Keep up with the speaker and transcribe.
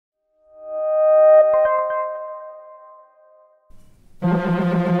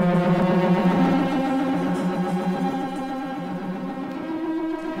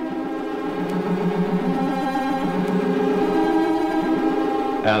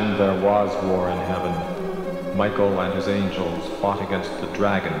And there was war in heaven. Michael and his angels fought against the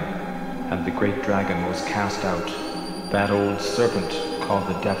dragon, and the great dragon was cast out. That old serpent called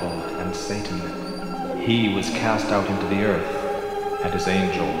the devil and Satan. He was cast out into the earth, and his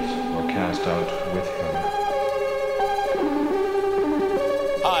angels were cast out with him.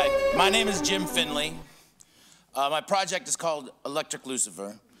 Hi, my name is Jim Findlay. My project is called Electric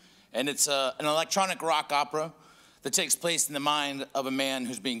Lucifer, and it's an electronic rock opera that takes place in the mind of a man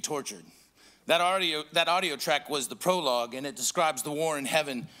who's being tortured. That audio track was the prologue, and it describes the war in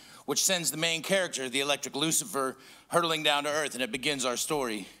heaven, which sends the main character, the Electric Lucifer, hurtling down to earth, and it begins our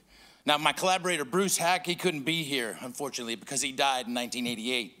story. Now, my collaborator, Bruce Haack, he couldn't be here, unfortunately, because he died in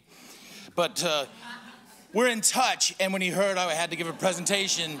 1988. But we're in touch, and when he heard I had to give a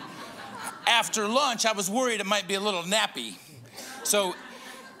presentation after lunch, I was worried it might be a little nappy. So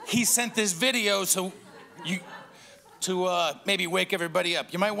he sent this video to maybe wake everybody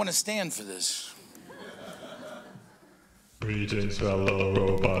up. You might want to stand for this. Greetings, fellow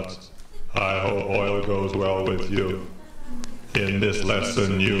robots. I hope oil goes well with you. In this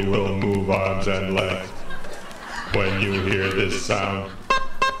lesson, you will move arms and legs. When you hear this sound,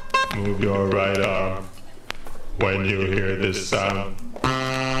 move your right arm. When you hear this sound,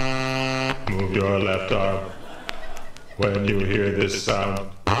 move your left arm. When you hear this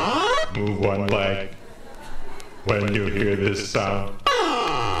sound, move one leg. When you hear this sound,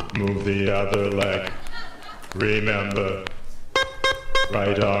 move the other leg. Remember,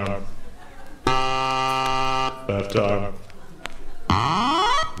 right arm, left arm,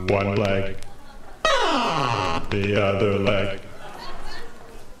 one leg, the other leg.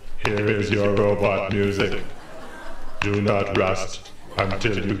 Here is your robot music. Do not rust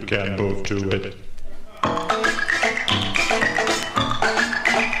until you can move to it.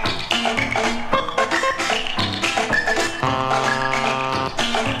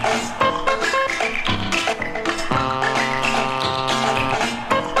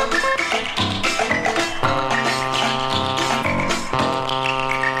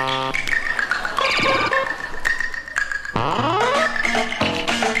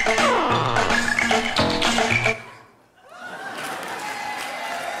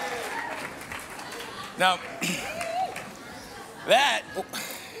 Now,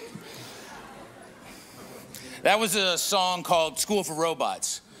 that was a song called School for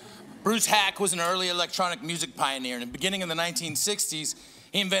Robots. Bruce Haack was an early electronic music pioneer. In the beginning of the 1960s,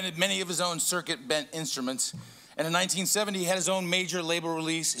 he invented many of his own circuit-bent instruments. And in 1970, he had his own major label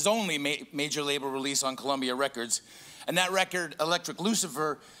release, his only major label release on Columbia Records. And that record, Electric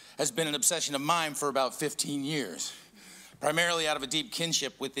Lucifer, has been an obsession of mine for about 15 years. Primarily out of a deep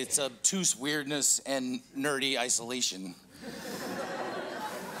kinship with its obtuse weirdness and nerdy isolation.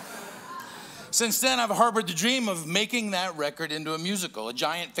 Since then, I've harbored the dream of making that record into a musical, a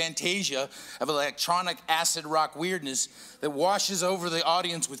giant fantasia of electronic acid rock weirdness that washes over the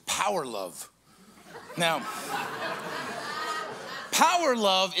audience with power love. Now, power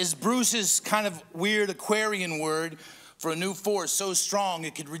love is Bruce's kind of weird Aquarian word for a new force so strong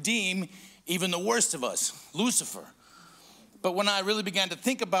it could redeem even the worst of us, Lucifer. But when I really began to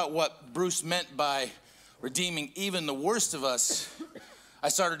think about what Bruce meant by redeeming even the worst of us, I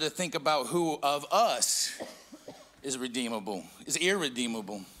started to think about who of us is redeemable, is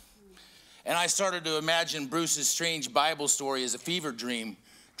irredeemable. And I started to imagine Bruce's strange Bible story as a fever dream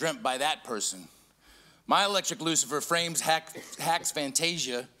dreamt by that person. My Electric Lucifer frames Hack's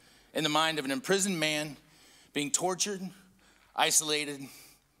fantasia in the mind of an imprisoned man being tortured, isolated,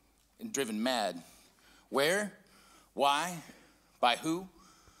 and driven mad. Where? Why? By who?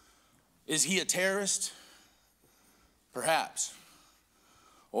 Is he a terrorist? Perhaps.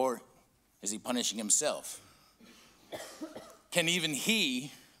 Or is he punishing himself? Can even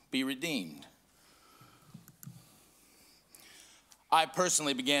he be redeemed? I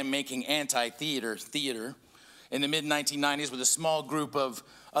personally began making anti-theater in the mid-1990s with a small group of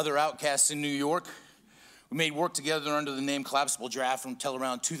other outcasts in New York. We made work together under the name Collapsible Draft until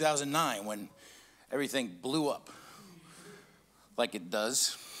around 2009 when everything blew up. Like it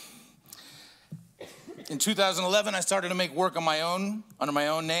does. In 2011, I started to make work on my own, under my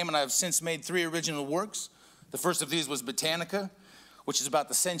own name, and I've since made 3 original works. The first of these was Botanica, which is about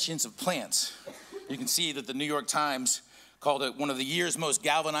the sentience of plants. You can see that the New York Times called it one of the year's most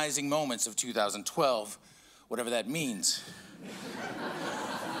galvanizing moments of 2012, whatever that means.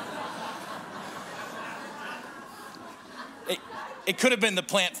 It could have been the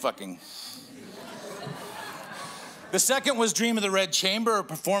plant fucking. The second was Dream of the Red Chamber, a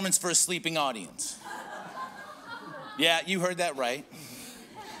performance for a sleeping audience. Yeah, you heard that right.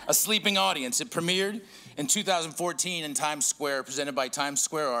 A sleeping audience. It premiered in 2014 in Times Square, presented by Times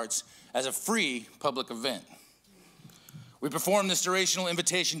Square Arts as a free public event. We performed this durational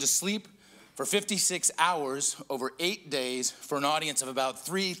invitation to sleep for 56 hours over 8 days for an audience of about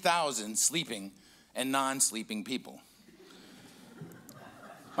 3,000 sleeping and non-sleeping people.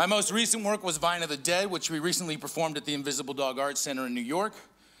 My most recent work was Vine of the Dead, which we recently performed at the Invisible Dog Arts Center in New York.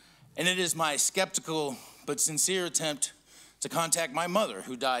 And it is my skeptical but sincere attempt to contact my mother,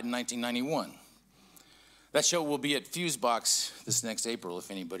 who died in 1991. That show will be at Fusebox this next April,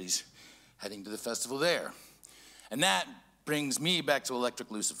 if anybody's heading to the festival there. And that brings me back to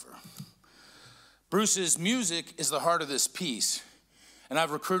Electric Lucifer. Bruce's music is the heart of this piece. And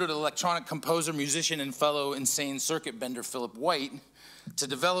I've recruited electronic composer, musician, and fellow insane circuit bender Philip White to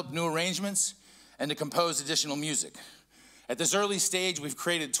develop new arrangements and to compose additional music. At this early stage, we've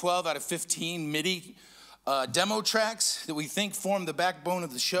created 12 out of 15 MIDI demo tracks that we think form the backbone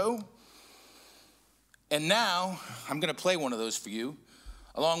of the show. And now, I'm gonna play one of those for you,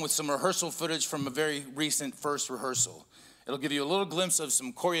 along with some rehearsal footage from a very recent first rehearsal. It'll give you a little glimpse of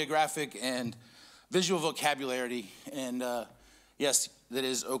some choreographic and visual vocabulary, and yes, that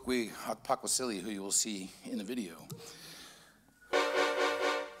is Okwe Hakpakwasili, who you will see in the video.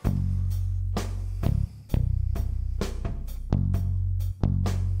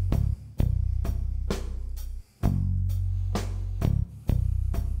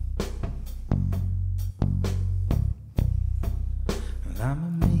 I'm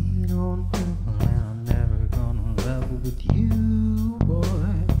a maid on people and I'm never gonna level with you,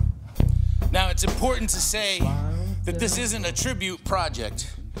 boy. Now, it's important to say that this isn't a tribute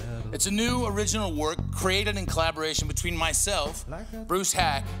project. It's a new original work created in collaboration between myself, Bruce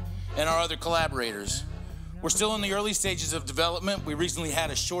Haack, and our other collaborators. We're still in the early stages of development. We recently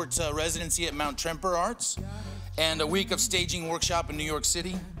had a short residency at Mount Tremper Arts and a week of staging workshop in New York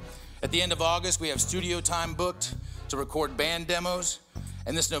City. At the end of August, we have studio time booked to record band demos.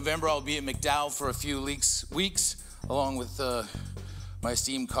 And this November, I'll be at McDowell for a few weeks, along with my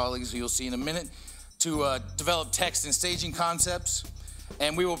esteemed colleagues, who you'll see in a minute, to develop text and staging concepts.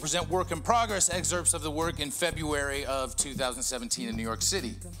 And we will present work in progress excerpts of the work in February of 2017 in New York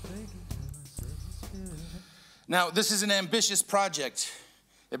City. Now, this is an ambitious project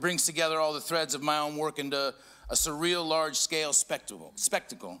that brings together all the threads of my own work into a surreal, large-scale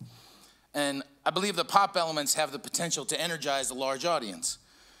spectacle. And I believe the pop elements have the potential to energize a large audience,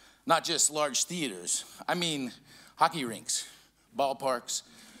 not just large theaters. I mean hockey rinks, ballparks,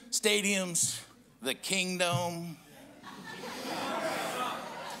 stadiums, the Kingdom.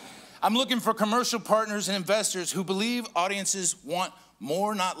 I'm looking for commercial partners and investors who believe audiences want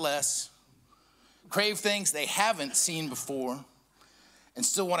more, not less, crave things they haven't seen before, and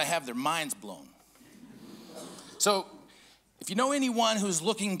still want to have their minds blown. So, if you know anyone who's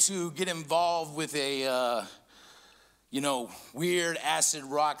looking to get involved with a, weird acid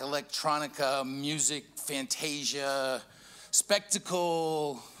rock, electronica, music, fantasia,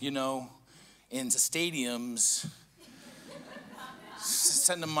 spectacle, into stadiums,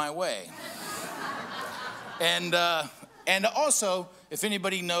 send them my way. And also, if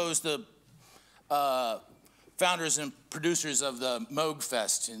anybody knows the founders and producers of the Moog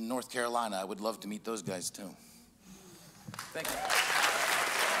Fest in North Carolina, I would love to meet those guys too. Thank you.